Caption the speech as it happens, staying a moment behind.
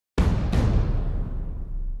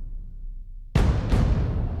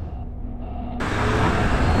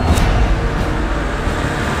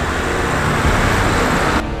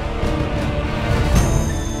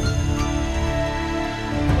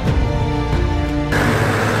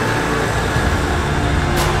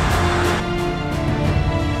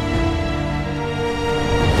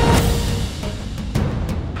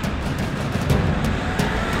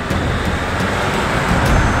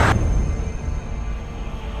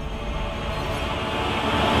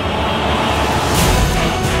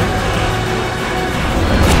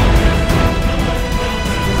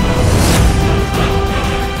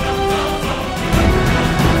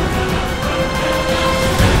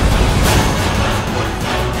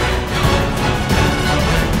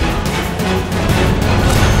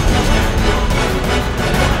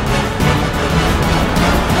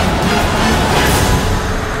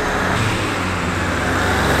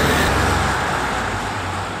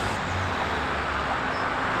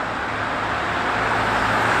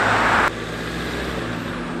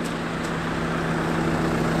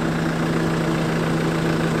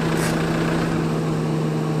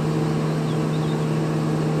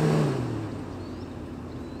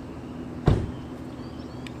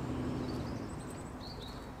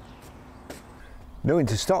New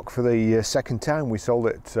into stock for the second time. We sold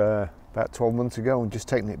it about 12 months ago and just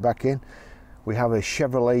taking it back in. We have a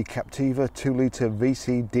Chevrolet Captiva 2-litre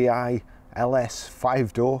VCDi LS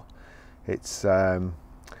 5-door. It's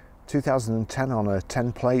 2010 on a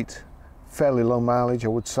 10 plate, fairly low mileage I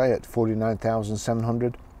would say at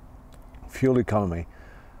 49,700. Fuel economy,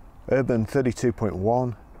 urban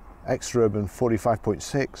 32.1, extra urban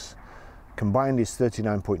 45.6, combined is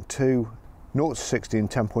 39.2, 0 to 60 in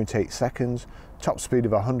 10.8 seconds, top speed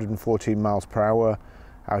of 114 miles per hour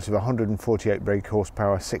out of 148 brake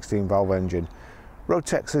horsepower, 16 valve engine. Road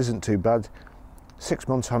tax isn't too bad, 6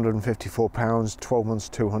 months 154 pounds, 12 months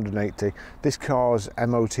 280. This car's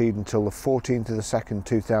MOT'd until the 14th of the 2nd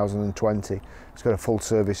 2020. It's got a full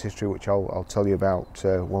service history which I'll tell you about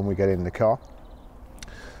when we get in the car.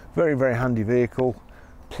 Very handy vehicle,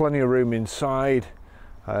 plenty of room inside,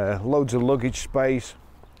 loads of luggage space.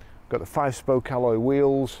 Got the 5-spoke alloy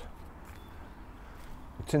wheels,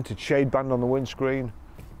 a tinted shade band on the windscreen,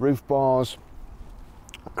 roof bars,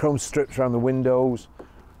 chrome strips around the windows,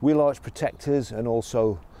 wheel arch protectors, and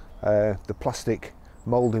also the plastic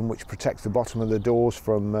moulding which protects the bottom of the doors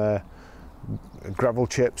from gravel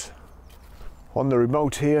chips. On the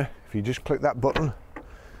remote here, if you just click that button,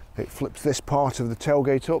 it flips this part of the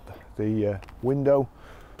tailgate up, the window,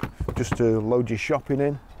 just to load your shopping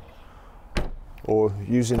in, or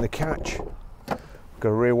using the catch. Got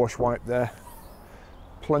a rear wash wipe there,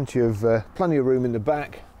 plenty of room in the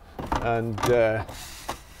back, and a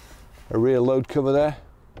rear load cover there.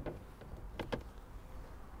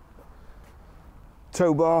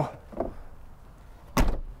 Tow bar,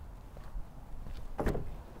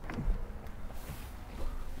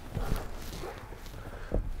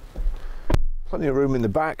 plenty of room in the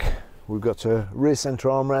back. We've got a rear centre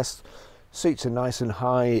armrest, seats are nice and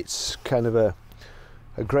high. It's kind of a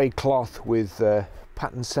grey cloth with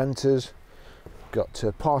pattern centres. Got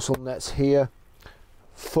parcel nets here,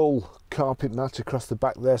 full carpet mat across the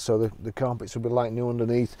back there, so the carpets will be like new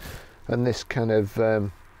underneath, and this kind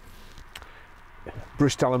of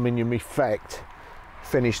brushed aluminium effect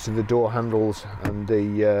finish to the door handles and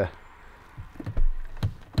the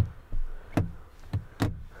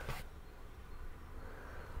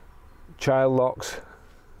child locks.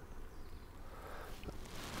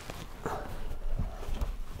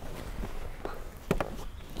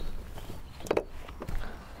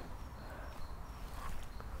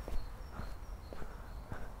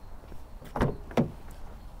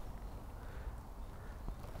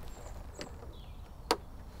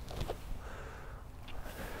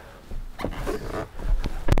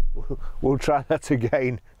 We'll try that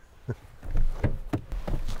again.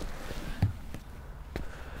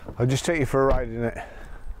 I'll just take you for a ride in it.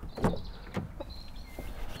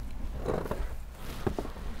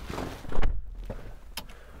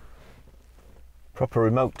 Proper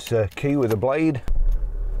remote key with a blade.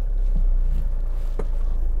 There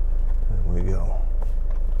we go.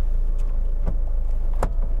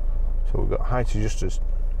 So we've got height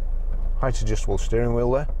adjustable steering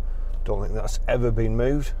wheel there. Don't think that's ever been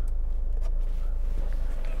moved.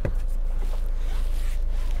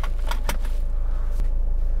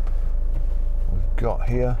 Got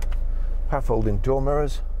here power folding door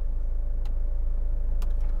mirrors.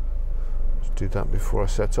 Just do that before I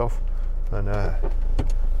set off. And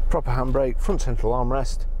proper handbrake, front central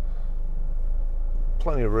armrest,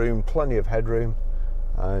 plenty of room, plenty of headroom,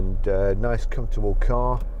 and nice comfortable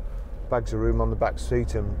car. Bags of room on the back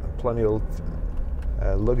seat and plenty of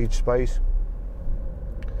luggage space.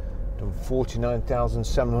 Done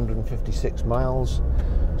 49,756 miles.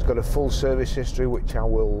 It's got a full service history which I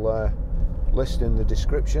will list in the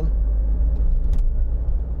description.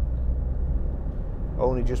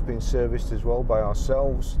 Only just been serviced as well by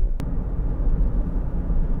ourselves.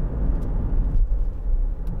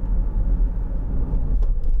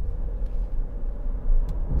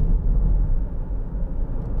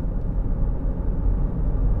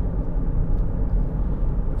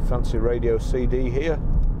 A fancy radio CD here.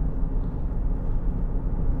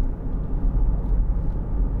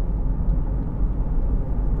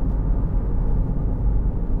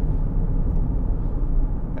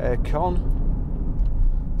 Aircon,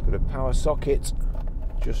 got a power socket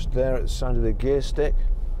just there at the side of the gear stick.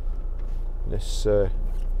 This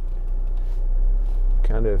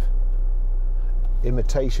kind of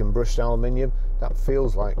imitation brushed aluminium, that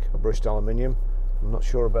feels like brushed aluminium, I'm not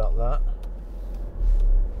sure about that.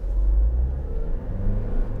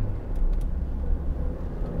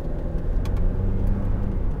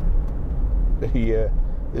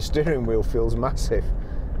 The steering wheel feels massive.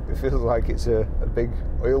 It feels like it's a big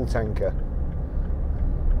oil tanker.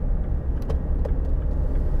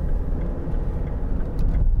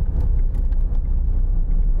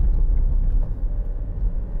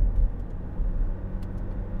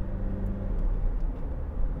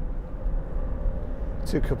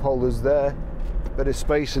 Two cup holders there, bit of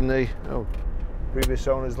space in the previous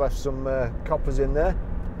owners left some coppers in there.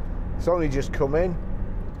 It's only just come in,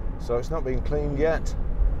 so it's not been cleaned yet.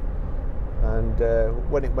 And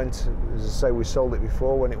when it went, as I say, we sold it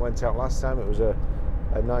before. When it went out last time, it was a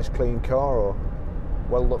nice clean car, or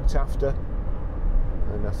well looked after.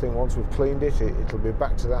 And I think once we've cleaned it, it'll be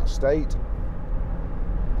back to that state.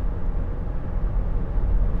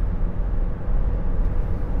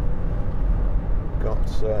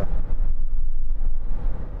 Got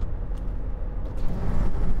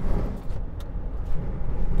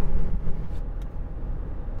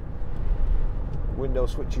window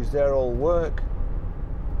switches there, all work.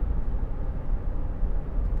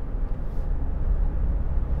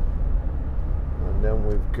 And then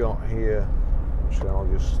we've got here, actually I'll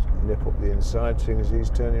just nip up the inside, seeing as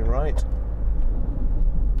he's turning right.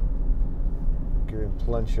 Give him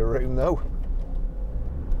plenty of room though.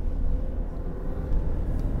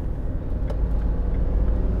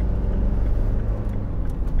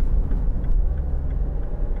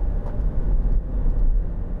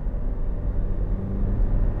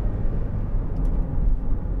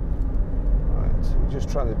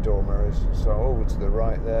 Try the door mirrors, so over to the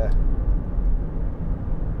right there.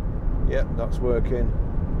 Yep, that's working.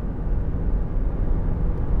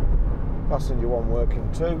 Passenger one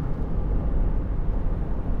working too.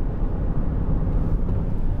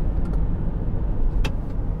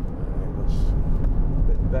 That's a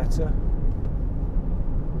bit better.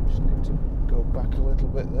 Just need to go back a little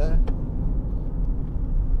bit there.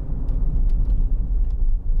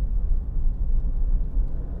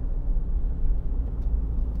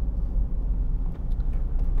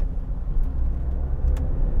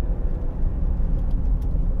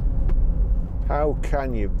 How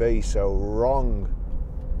can you be so wrong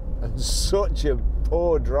and such a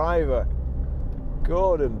poor driver?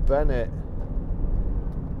 Gordon Bennett.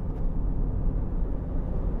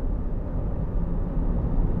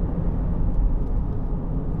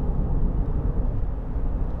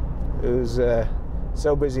 He was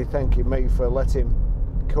so busy thanking me for letting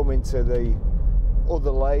him come into the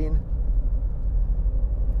other lane.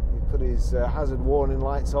 He put his hazard warning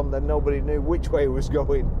lights on, then nobody knew which way he was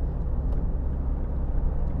going.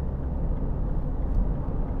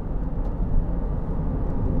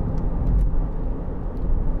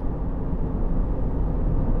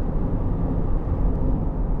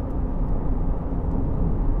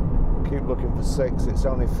 Looking for 6, it's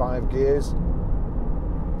only 5 gears.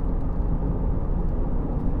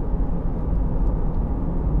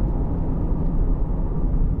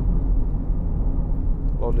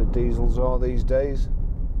 A lot of diesels are these days.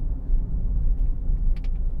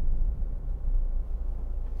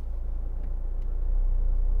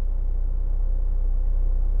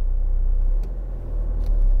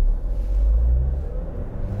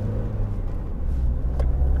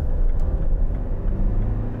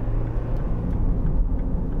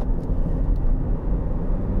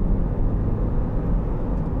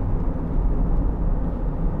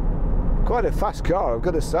 Quite a fast car, I've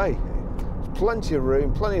got to say. There's plenty of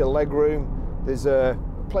room, plenty of leg room. There's a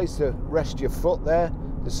place to rest your foot there,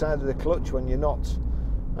 the side of the clutch, when you're not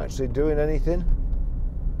actually doing anything.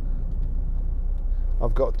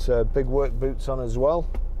 I've got big work boots on as well.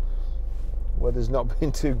 Weather's not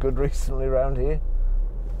been too good recently around here.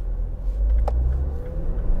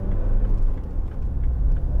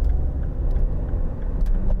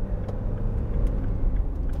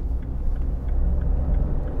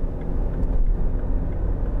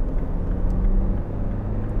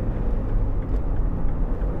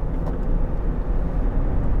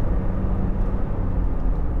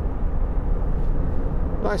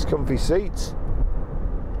 Nice comfy seats.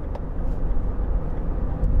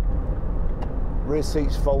 Rear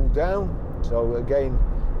seats fold down, so again,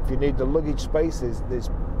 if you need the luggage space, there's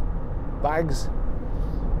bags,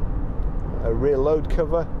 a rear load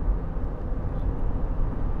cover.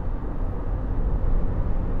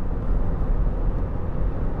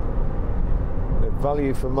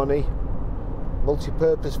 Value for money,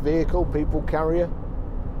 multi-purpose vehicle, people carrier.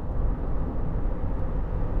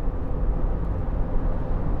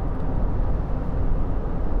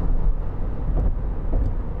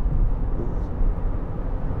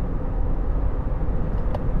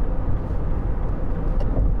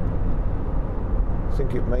 I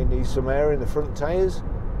think it may need some air in the front tyres.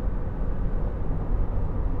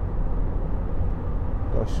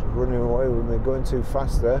 Gosh, running away with me, going too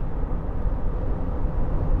fast there.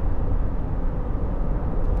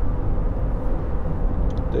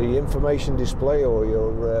 The information display, or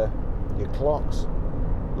your clocks.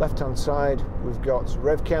 Left hand side we've got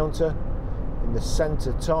rev counter in the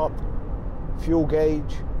center top, fuel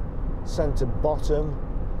gauge, centre bottom,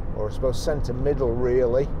 or I suppose centre middle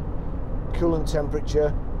really, coolant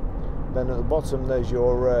temperature. Then at the bottom there's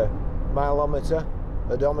your mileometer,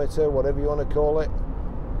 odometer, whatever you want to call it.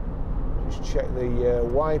 Just check the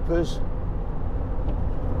wipers.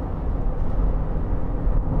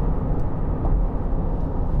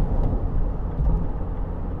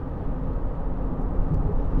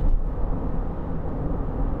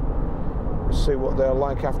 See what they're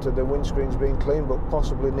like after the windscreen's been cleaned, but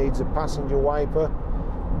possibly needs a passenger wiper.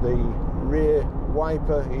 The rear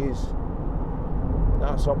wiper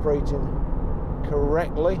that's operating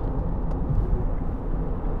correctly.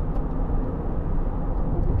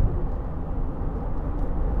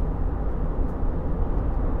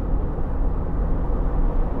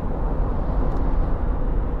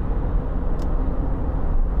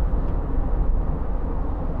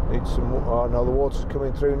 Some, oh no, the water's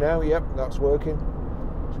coming through now. Yep, that's working.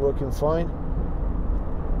 It's working fine.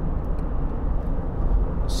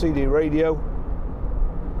 CD radio.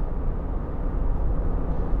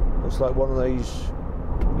 Looks like one of these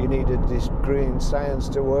you needed this green science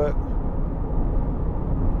to work.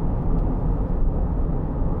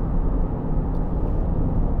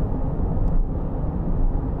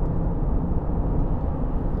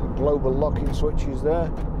 The global locking switch is there.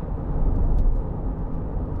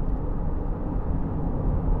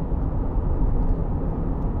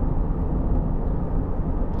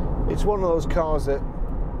 It's one of those cars that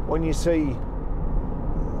when you see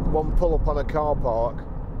one pull up on a car park,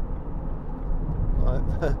 like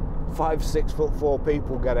 5'6'4"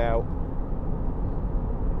 people get out.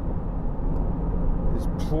 There's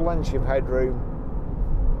plenty of headroom,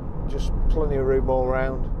 just plenty of room all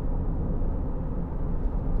around.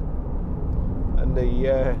 And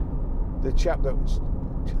the chap that was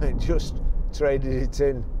just traded it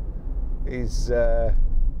in is a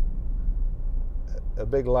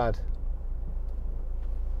big lad.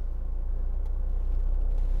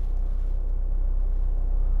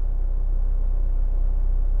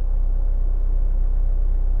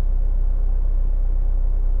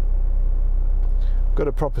 Got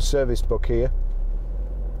a proper service book here,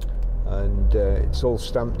 and it's all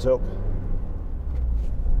stamped up.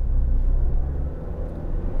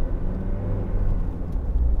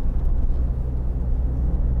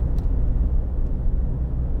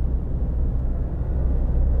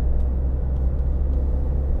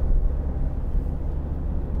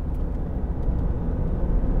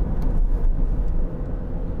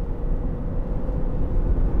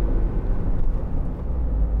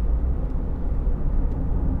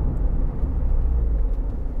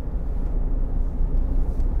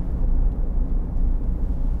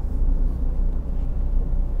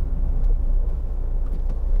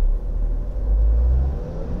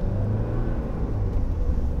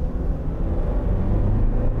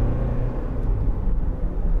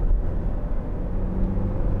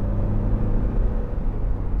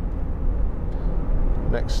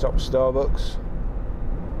 Next stop, Starbucks.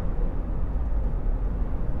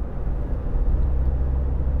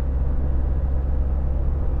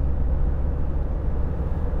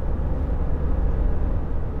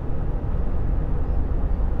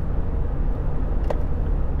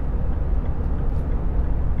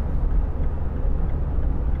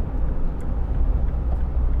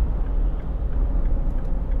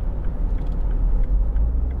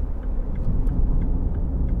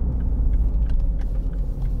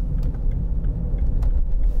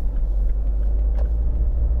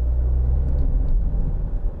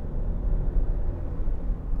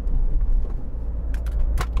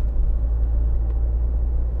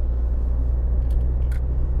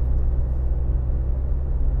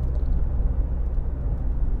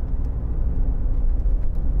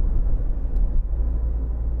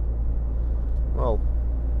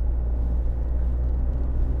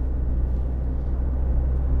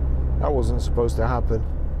 That wasn't supposed to happen.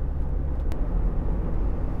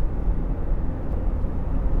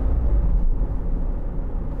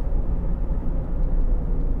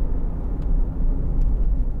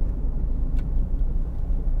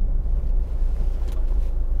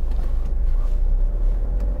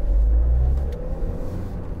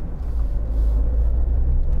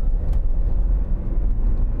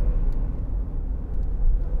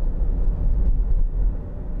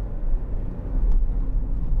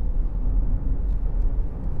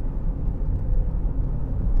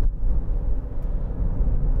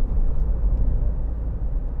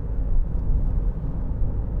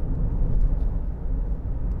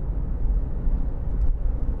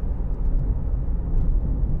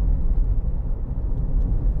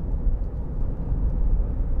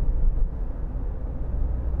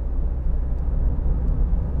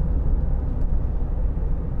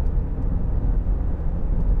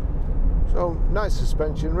 So nice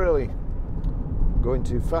suspension, really. Going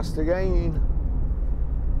too fast again.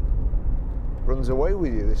 Runs away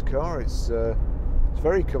with you, this car. It's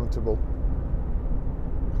very comfortable.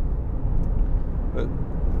 But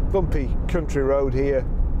bumpy country road here.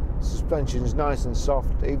 Suspension's nice and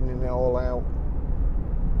soft, evening it all out.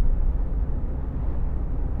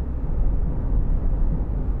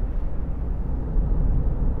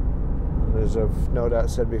 And as I've no doubt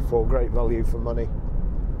said before, great value for money.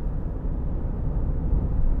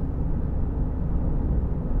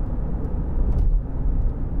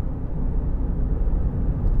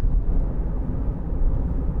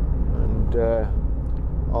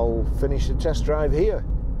 I'll finish the test drive here.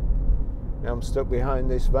 Now I'm stuck behind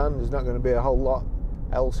this van. There's not going to be a whole lot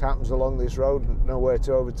else happens along this road, nowhere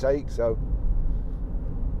to overtake, so